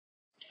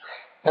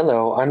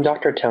Hello, I'm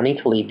Dr. Tony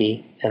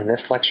Talebi, and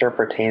this lecture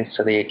pertains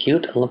to the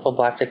Acute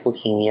Lymphoblastic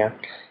Leukemia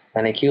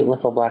and Acute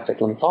Lymphoblastic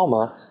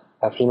Lymphoma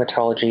of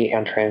Hematology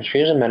and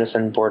Transfusion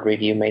Medicine Board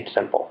Review Made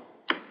Simple.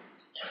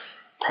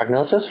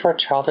 Prognosis for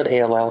childhood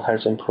ALL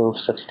has improved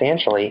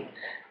substantially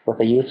with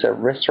the use of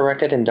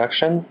risk-directed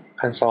induction,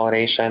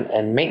 consolidation,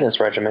 and maintenance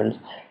regimens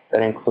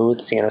that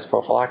include CNS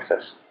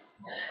prophylaxis.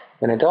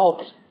 In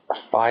adults, a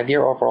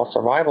 5-year overall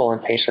survival in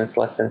patients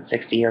less than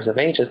 60 years of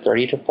age is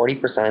 30 to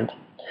 40%,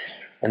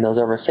 and those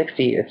over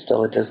 60, it's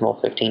still a dismal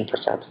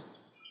 15%.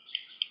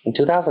 In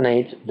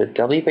 2008, the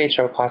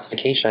WHO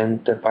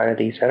classification divided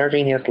these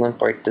heterogeneous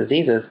lymphoid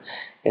diseases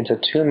into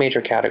two major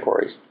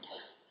categories: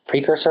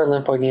 precursor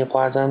lymphoid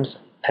neoplasms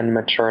and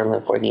mature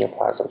lymphoid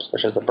neoplasms,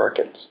 which is the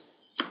Burkitt's.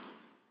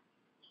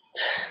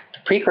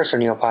 The precursor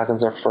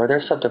neoplasms are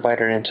further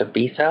subdivided into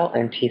B-cell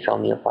and T-cell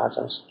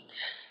neoplasms.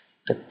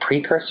 The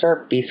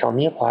precursor B-cell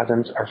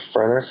neoplasms are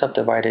further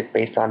subdivided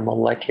based on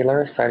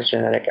molecular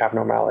cytogenetic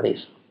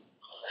abnormalities.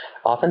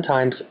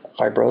 Oftentimes,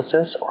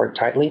 fibrosis or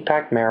tightly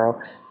packed marrow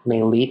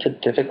may lead to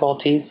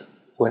difficulties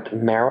with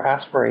marrow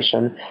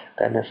aspiration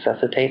that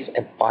necessitates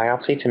a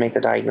biopsy to make the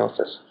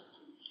diagnosis.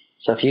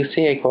 So if you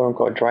see a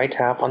quote-unquote dry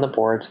tap on the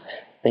boards,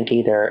 think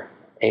either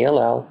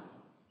ALL,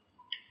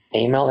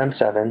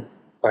 AML-M7,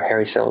 or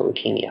hairy cell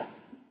leukemia.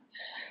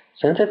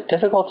 Since it's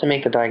difficult to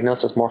make the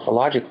diagnosis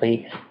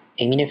morphologically,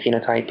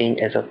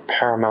 immunophenotyping is of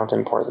paramount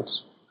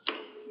importance.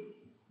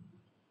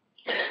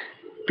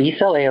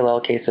 B-cell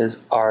ALL cases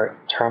are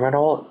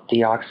terminal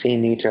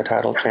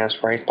deoxynucleotide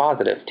transferase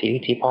positive,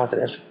 TDT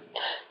positive,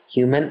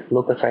 human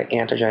leukocyte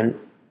antigen,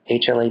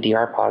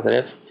 HLA-DR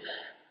positive,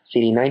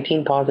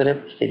 CD19 positive,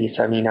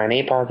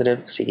 CD79A positive,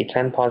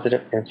 CD10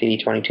 positive, and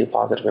CD22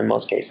 positive in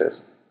most cases.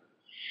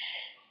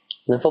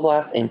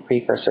 Lymphoblast and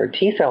precursor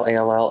T-cell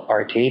ALL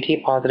are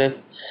TDT positive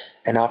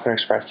and often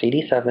express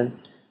CD7,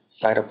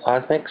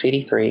 cytoplasmic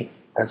CD3,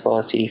 as well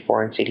as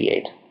CD4 and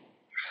CD8.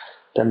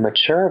 The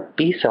mature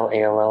B-cell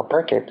ALL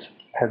Burkitt's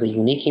has a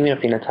unique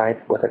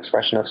immunophenotype with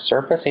expression of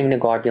surface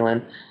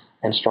immunoglobulin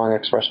and strong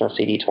expression of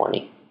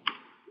CD20.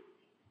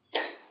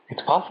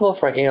 It's possible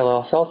for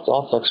ALL cells to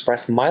also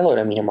express myeloid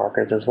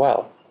immunomarkers as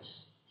well.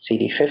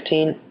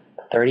 CD15,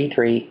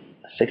 33,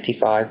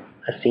 65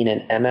 as seen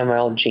in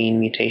MML gene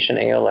mutation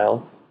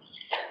ALL,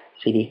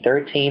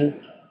 CD13,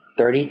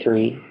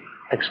 33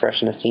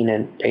 expression is seen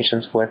in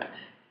patients with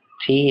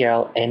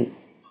TEL-NL1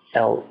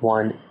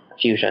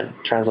 fusion,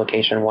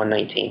 translocation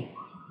 119.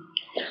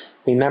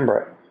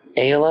 Remember,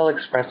 ALL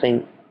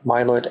expressing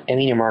myeloid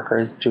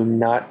immunomarkers do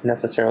not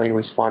necessarily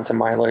respond to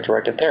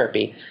myeloid-directed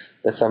therapy,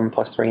 the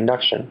 7+3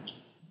 induction,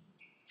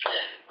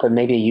 but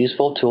may be a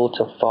useful tool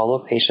to follow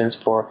patients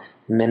for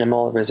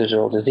minimal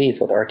residual disease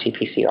with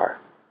RT-PCR.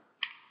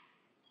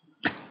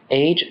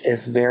 Age is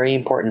very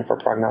important for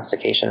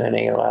prognostication in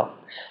ALL.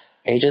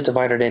 Age is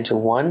divided into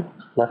 1,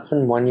 less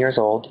than 1 years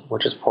old,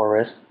 which is poor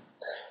risk,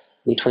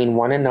 between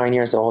 1 and 9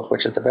 years old,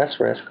 which is the best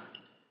risk,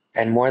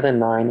 and more than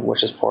 9,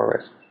 which is poor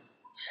risk.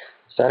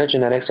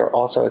 Cytogenetics are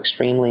also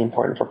extremely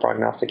important for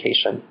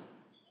prognostication.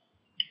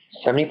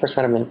 70%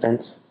 of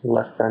infants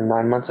less than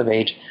 9 months of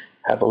age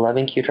have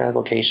 11q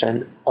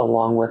translocation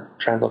along with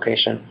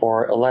translocation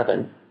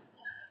 411.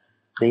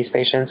 These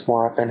patients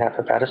more often have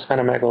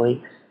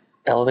hepatosplenomegaly,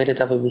 elevated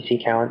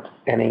WBC count,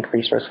 and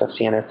increased risk of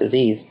CNS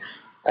disease,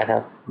 and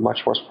have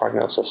much worse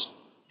prognosis.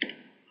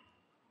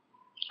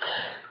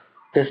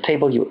 This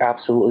table you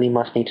absolutely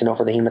must need to know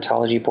for the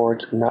hematology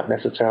boards, not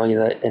necessarily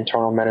the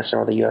internal medicine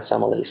or the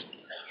USMLEs.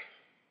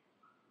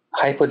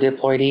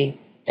 Hypodiploidy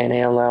and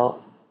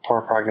ALL,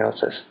 poor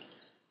prognosis.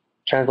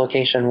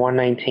 Translocation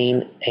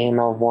 119,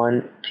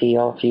 AML1,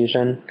 TL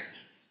fusion,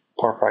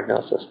 poor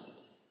prognosis.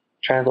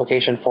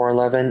 Translocation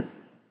 411,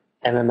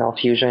 MML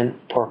fusion,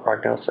 poor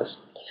prognosis.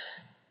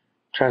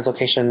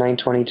 Translocation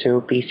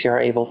 922,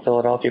 BCR-ABL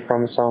Philadelphia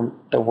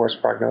chromosome, the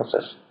worst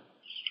prognosis.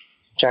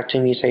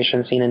 JAK2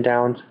 mutation seen in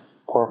Downs,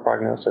 poor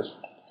prognosis.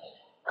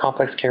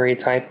 Complex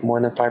karyotype, more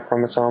than 5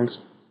 chromosomes,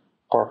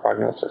 poor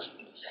prognosis.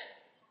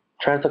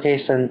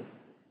 Translocation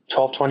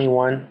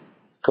 1221,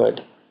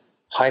 good.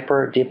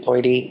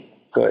 Hyperdiploidy,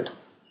 good.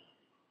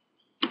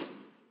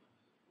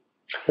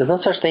 There's no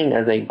such thing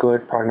as a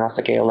good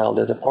prognostic ALL.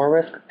 There's a poor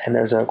risk and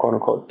there's a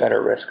quote-unquote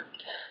better risk.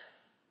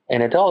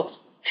 In adults,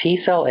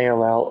 T-cell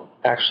ALL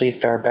actually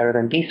fare better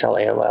than B-cell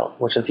ALL,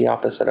 which is the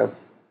opposite of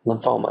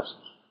lymphomas.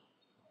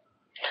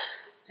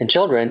 In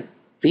children,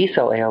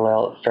 B-cell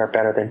ALL fare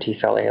better than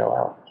T-cell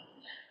ALL.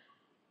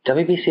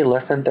 WBC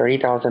less than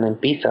 30,000 in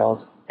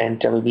B-cells and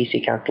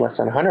WBC counts less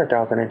than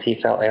 100,000 in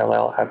T-cell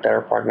ALL have better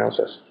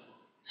prognosis.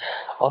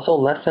 Also,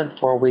 less than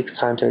 4 weeks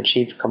time to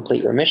achieve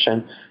complete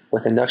remission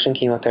with induction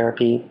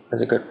chemotherapy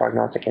is a good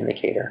prognostic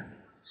indicator.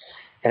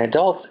 In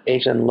adults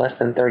aged less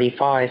than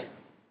 35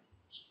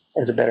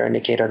 is a better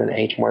indicator than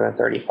age more than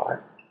 35.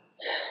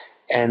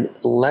 And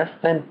less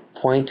than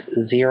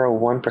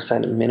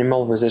 0.01%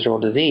 minimal residual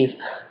disease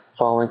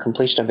following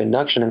completion of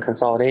induction and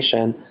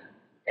consolidation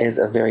is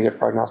a very good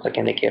prognostic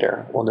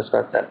indicator. We'll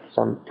discuss that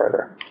some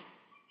further.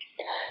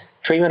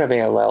 Treatment of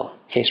ALL,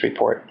 case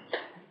report.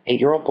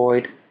 8-year-old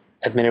boy,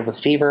 admitted with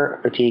fever,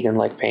 fatigue, and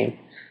leg pain.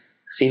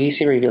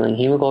 CBC revealing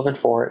hemoglobin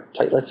 4,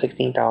 platelets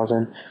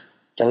 16,000,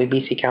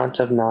 WBC counts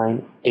of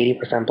 9,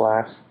 80%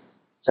 blasts,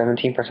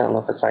 17%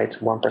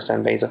 lymphocytes, 1%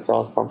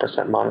 basophils,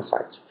 1%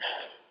 monocytes.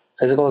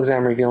 Physical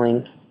exam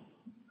revealing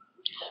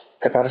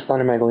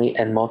hepatosplenomegaly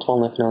and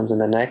multiple lymph nodes in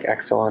the neck,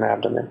 axilla, and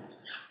abdomen.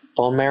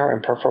 Bone marrow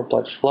and peripheral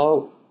blood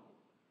flow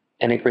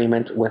in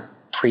agreement with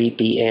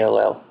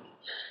pre-BALL.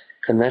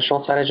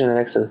 Conventional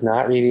cytogenetics does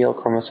not reveal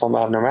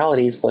chromosomal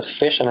abnormalities, but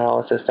FISH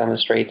analysis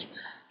demonstrates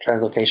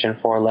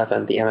translocation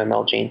 411, the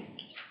MML gene.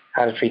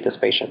 How to treat this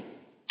patient.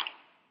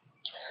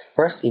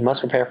 First, you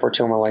must prepare for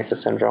tumor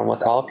lysis syndrome with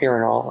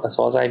allopurinol as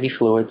well as IV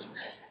fluids,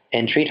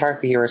 and treat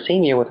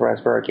hyperuricemia with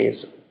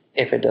rasburicase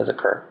if it does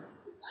occur.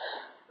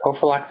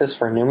 Prophylaxis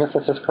for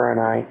pneumocystis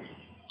carinii,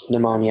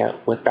 pneumonia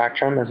with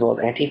Bactrim as well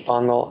as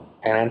antifungal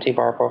and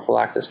antiviral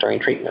prophylaxis during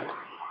treatment.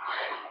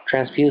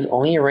 Transfuse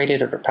only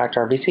irradiated or packed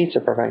RBCs to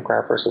prevent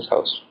graft versus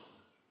host.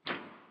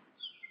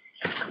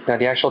 Now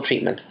the actual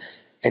treatment.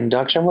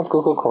 Induction with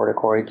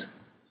glucocorticoids,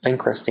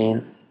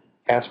 vincristine,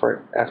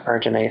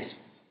 asparaginase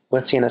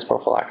with CNS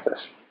prophylaxis.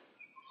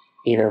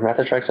 Either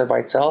methotrexate by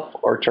itself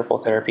or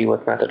triple therapy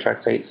with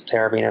methotrexate,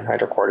 cytarabine, and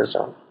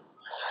hydrocortisone.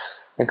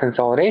 In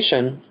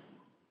consolidation,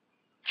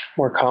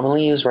 more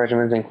commonly used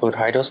regimens include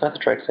high-dose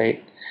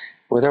methotrexate,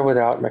 with or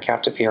without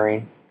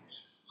mercaptopurine,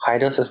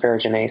 high-dose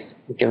asparaginase,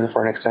 given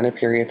for an extended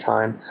period of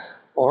time,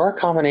 or a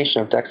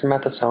combination of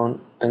dexamethasone,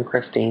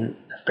 vincristine,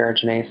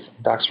 asparaginase,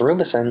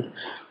 doxorubicin,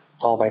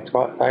 followed by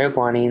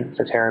thioguanine,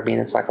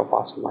 cytarabine, and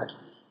cyclophosphamide.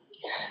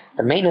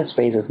 The maintenance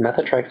phase is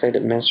methotrexate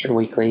administered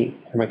weekly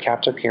and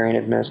mercaptopurine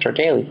administered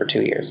daily for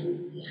 2 years.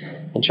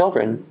 In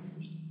children,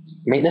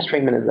 maintenance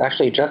treatment is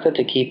actually adjusted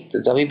to keep the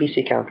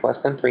WBC count less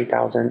than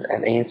 3,000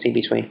 and ANC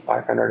between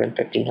 500 and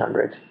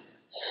 1,500.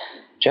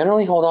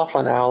 Generally hold off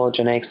on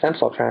allogeneic stem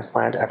cell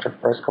transplant after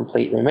first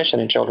complete remission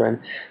in children,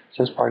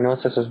 since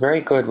prognosis is very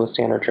good with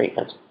standard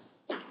treatment.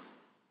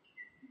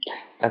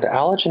 Now, the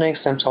allogeneic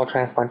stem cell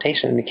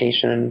transplantation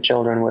indication in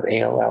children with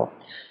ALL.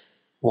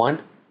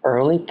 1.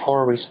 Early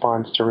poor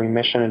response to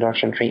remission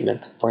induction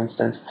treatment. For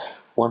instance,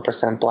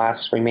 1%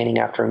 blasts remaining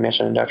after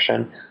remission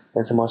induction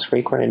is the most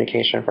frequent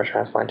indication for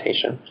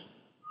transplantation.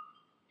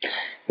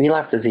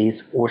 Relapse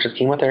disease, which is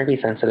chemotherapy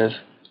sensitive,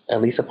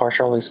 at least a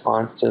partial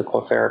response to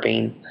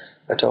clofarabine,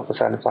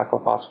 etoposide, and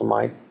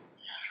cyclophosphamide.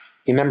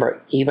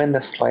 Remember, even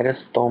the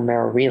slightest bone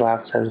marrow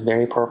relapse has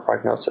very poor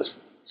prognosis.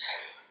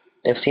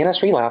 If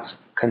CNS relapse,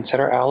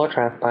 consider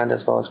allotransplant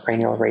as well as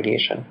cranial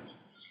radiation.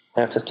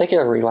 And if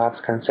testicular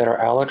relapse, consider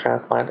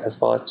allotransplant as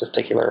well as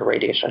testicular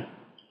radiation.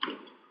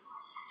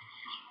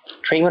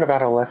 Treatment of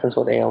adolescents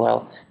with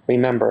ALL.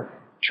 Remember,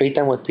 treat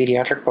them with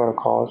pediatric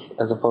protocols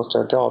as opposed to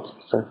adults,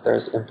 since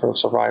there's improved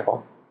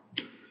survival.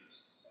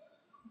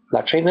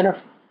 Now, treatment of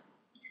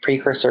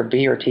precursor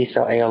B or T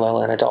cell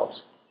ALL in adults.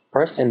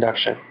 First,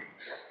 induction.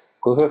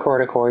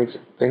 Glucocorticoids,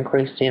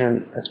 vincristine,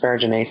 and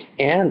asparaginase,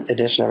 and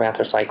addition of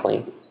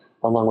anthracycline,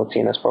 along with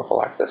CNS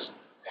prophylaxis.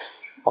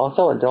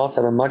 Also, adults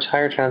have a much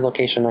higher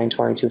translocation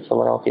 922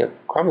 Philadelphia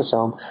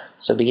chromosome,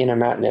 so begin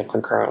imatinib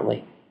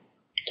concurrently.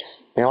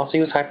 May also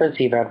use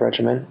hyper-ZVAD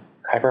regimen,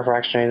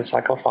 hyperfractionated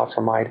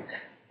cyclophosphamide,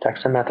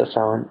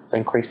 dexamethasone,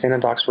 vincristine,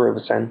 and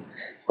doxorubicin,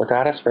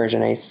 without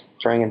asparaginase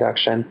during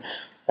induction,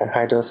 and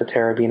high-dose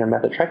cytarabine and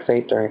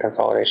methotrexate during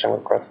consolidation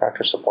with growth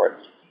factor support.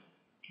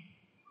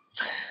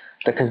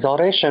 The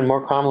consolidation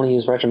more commonly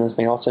used regimens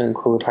may also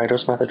include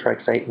high-dose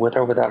methotrexate with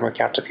or without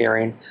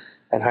mercaptopurine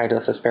and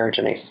high-dose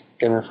asparaginase,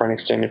 given for an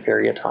extended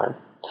period of time,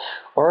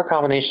 or a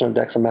combination of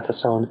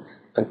dexamethasone,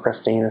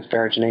 vincristine,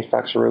 asparaginase,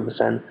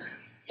 doxorubicin,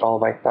 followed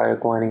by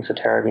thioguanine,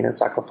 cytarabine, and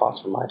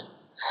cyclophosphamide.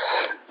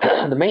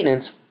 The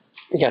maintenance,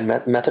 again,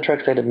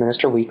 methotrexate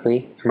administered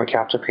weekly, and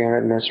mercaptopurine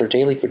administered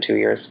daily for 2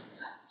 years,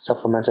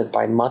 supplemented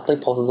by monthly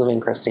pulses of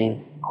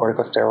vincristine,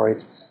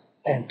 corticosteroids,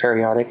 and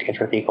periodic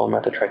intrathecal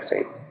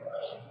methotrexate.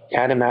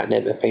 Add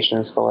imatinib if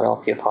patient is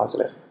Philadelphia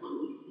positive.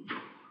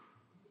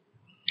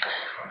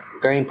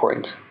 Very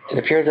important. It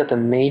appears that the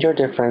major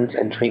difference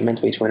in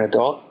treatment between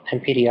adult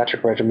and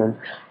pediatric regimens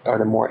are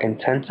the more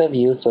intensive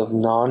use of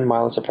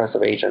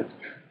non-myelosuppressive agents,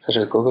 such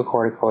as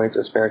glucocorticoids,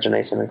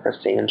 asparaginase, and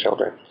vincristine in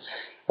children.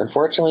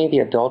 Unfortunately, the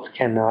adults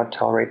cannot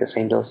tolerate the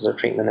same doses of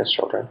treatment as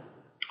children.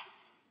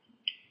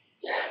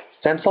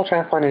 Stem cell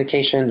transplant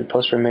indication and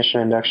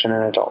post-remission induction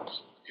in adults.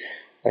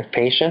 If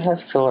patient has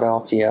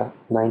Philadelphia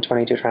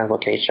 922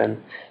 translocation,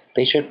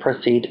 they should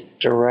proceed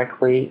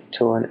directly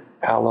to an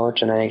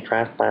allogeneic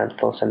transplant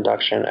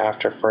post-induction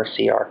after first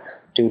CR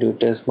due to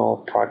dismal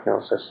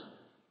prognosis.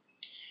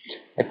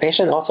 If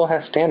patient also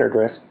has standard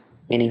risk,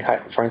 meaning,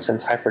 for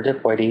instance,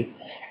 hyperdiploidy,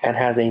 and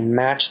has a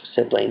matched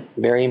sibling,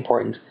 very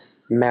important,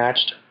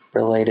 matched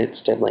related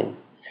sibling,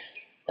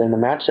 then the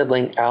matched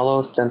sibling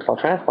allo stem cell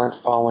transplant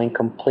following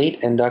complete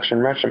induction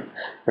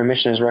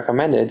remission is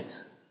recommended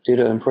due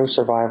to improved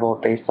survival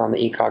based on the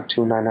ECOG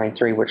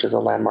 2993, which is a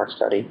landmark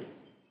study.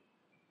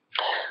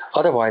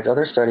 Otherwise,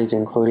 other studies,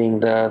 including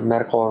the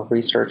Medical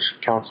Research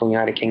Council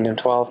United Kingdom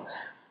 12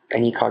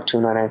 and ECOG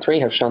 2993,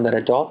 have shown that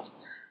adults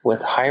with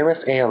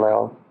high-risk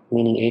ALL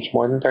meaning age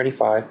more than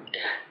 35,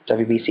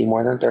 WBC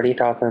more than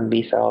 30,000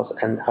 B cells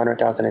and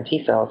 100,000 in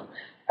T cells,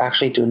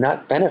 actually do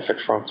not benefit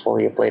from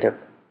fully ablative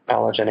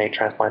allogeneic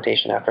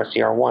transplantation after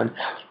CR1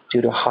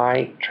 due to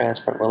high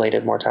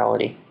transplant-related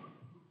mortality.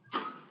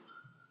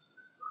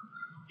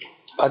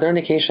 Other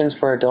indications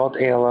for adult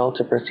ALL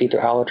to proceed to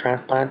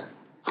allotransplant: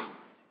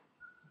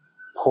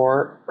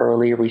 poor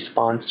early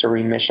response to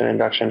remission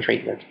induction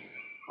treatment.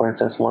 For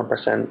instance,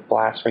 1%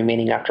 blasts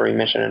remaining after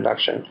remission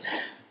induction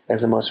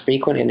is the most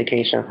frequent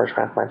indication for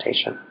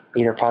transplantation,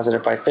 either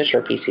positive by FISH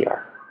or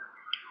PCR.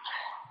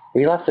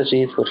 Relapse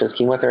disease, which is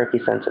chemotherapy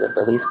sensitive,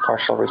 at least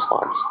partial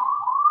response.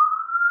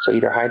 So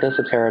either high dose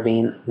of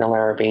Talebi,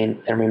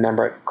 Nelarabine, and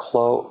remember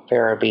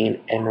clofarabine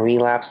in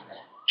relapse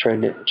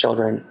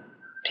children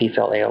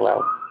T-cell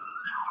ALL.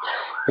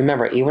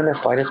 Remember, even the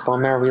slightest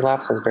bone marrow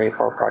relapse has very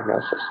poor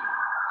prognosis.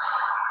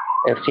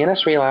 If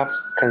CNS relapse,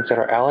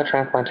 consider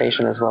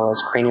allotransplantation as well as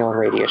cranial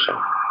radiation.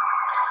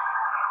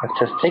 If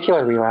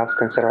testicular relapse,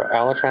 consider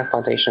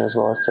allotransplantation as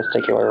well as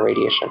testicular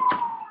irradiation.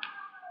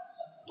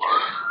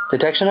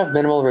 Detection of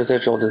minimal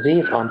residual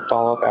disease on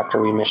follow-up after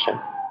remission.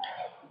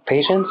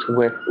 Patients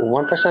with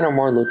 1% or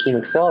more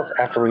leukemic cells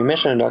after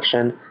remission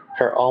induction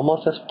fare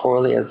almost as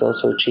poorly as those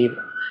who achieve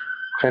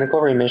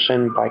clinical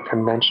remission by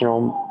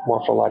conventional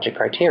morphologic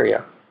criteria,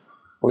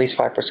 at least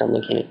 5%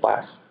 leukemic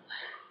blasts,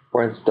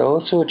 whereas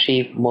those who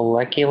achieve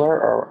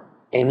molecular or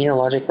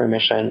immunologic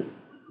remission,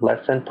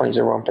 less than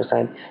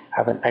 0.01%,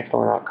 have an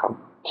excellent outcome.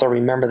 So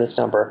remember this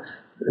number,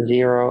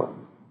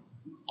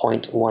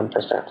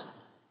 0.1%.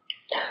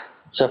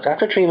 So if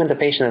after treatment the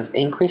patient has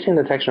increasing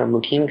detection of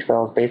leukemic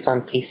cells based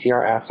on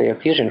PCR assay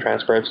of fusion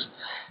transcripts,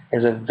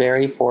 is a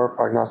very poor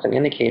prognostic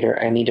indicator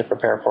and need to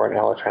prepare for an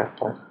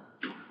allotransplant.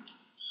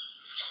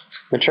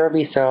 Mature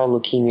B-cell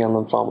leukemia and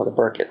lymphoma, the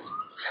Burkitt's.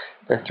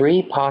 The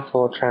three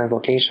possible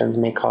translocations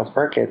may cause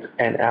Burkitt's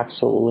and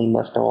absolutely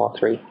must know all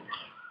three.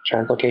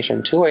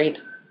 Translocation 28,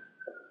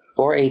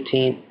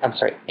 818,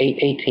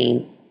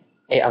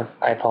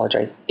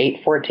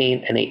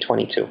 814, and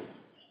 822.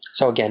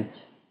 So again,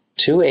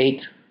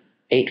 28,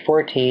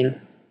 814,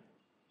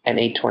 and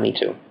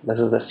 822. This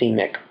is the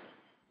CMYC.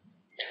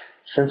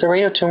 Since the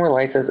rate of tumor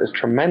lysis is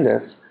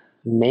tremendous,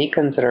 may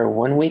consider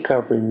 1 week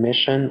of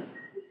remission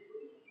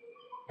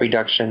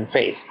reduction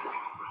phase,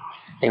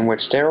 in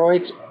which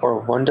steroids or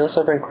 1 dose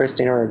of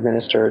vincristine are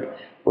administered,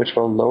 which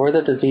will lower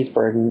the disease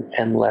burden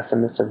and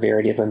lessen the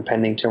severity of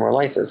impending tumor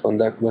lysis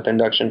with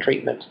induction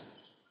treatment.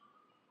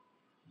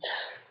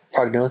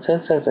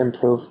 Prognosis has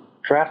improved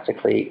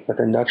drastically with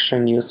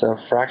induction use of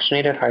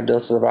fractionated high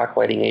doses of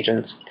alkylating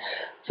agents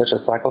such as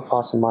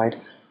cyclophosphamide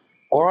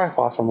or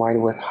ifosfamide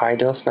with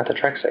high-dose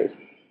methotrexate.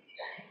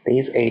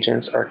 These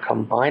agents are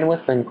combined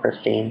with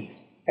vincristine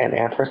and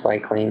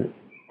anthracycline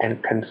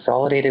and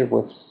consolidated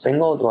with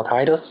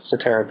high-dose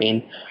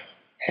cytarabine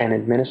and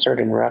administered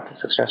in rapid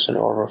succession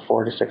over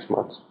 4 to 6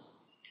 months.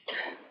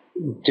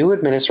 Do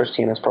administer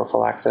CNS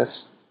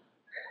prophylaxis.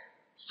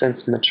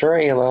 Since mature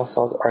ALL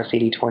cells are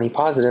CD20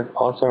 positive,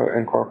 also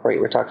incorporate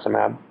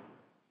rituximab.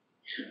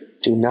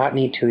 Do not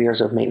need 2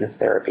 years of maintenance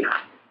therapy.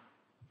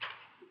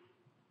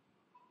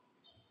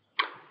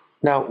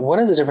 Now, what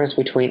is the difference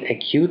between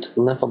acute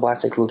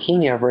lymphoblastic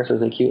leukemia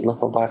versus acute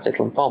lymphoblastic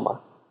lymphoma?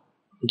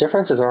 The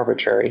difference is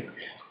arbitrary.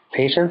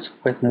 Patients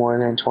with more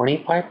than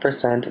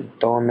 25%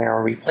 bone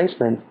marrow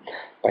replacement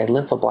by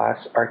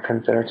lymphoblasts are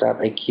considered to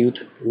have acute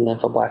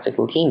lymphoblastic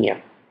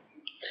leukemia,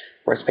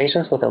 whereas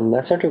patients with a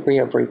lesser degree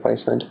of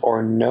replacement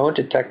or no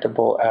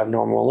detectable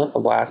abnormal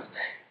lymphoblasts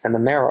in the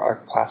marrow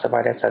are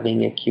classified as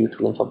having acute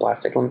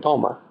lymphoblastic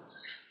lymphoma.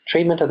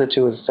 Treatment of the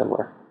two is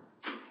similar.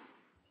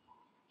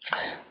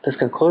 This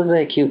concludes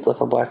the acute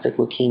lymphoblastic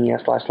leukemia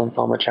 /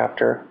 lymphoma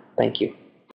chapter. Thank you.